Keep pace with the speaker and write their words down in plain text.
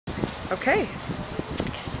Okay.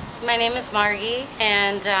 My name is Margie,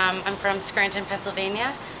 and I'm from Scranton,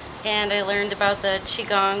 Pennsylvania, and I learned about the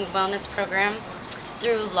Qigong Wellness Program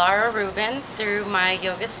through Laura Rubin, through my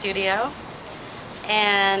yoga studio.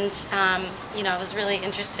 And, I was really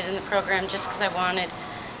interested in the program just because I wanted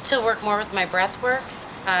to work more with my breath work.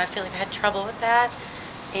 I feel like I had trouble with that.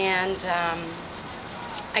 And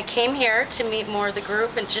I came here to meet more of the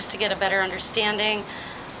group and just to get a better understanding,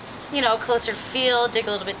 closer feel, dig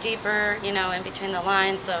a little bit deeper, in between the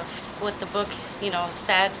lines of what the book,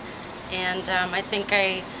 said. And I think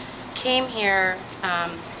I came here, I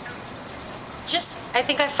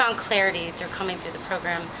think I found clarity through coming through the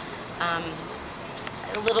program.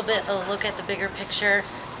 A look at the bigger picture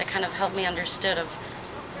that kind of helped me understood of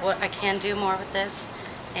what I can do more with this.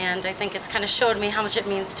 And I think it's kind of showed me how much it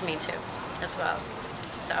means to me too, as well.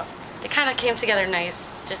 So it kind of came together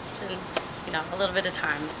nice, just in, a little bit of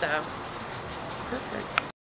time, so. Perfect.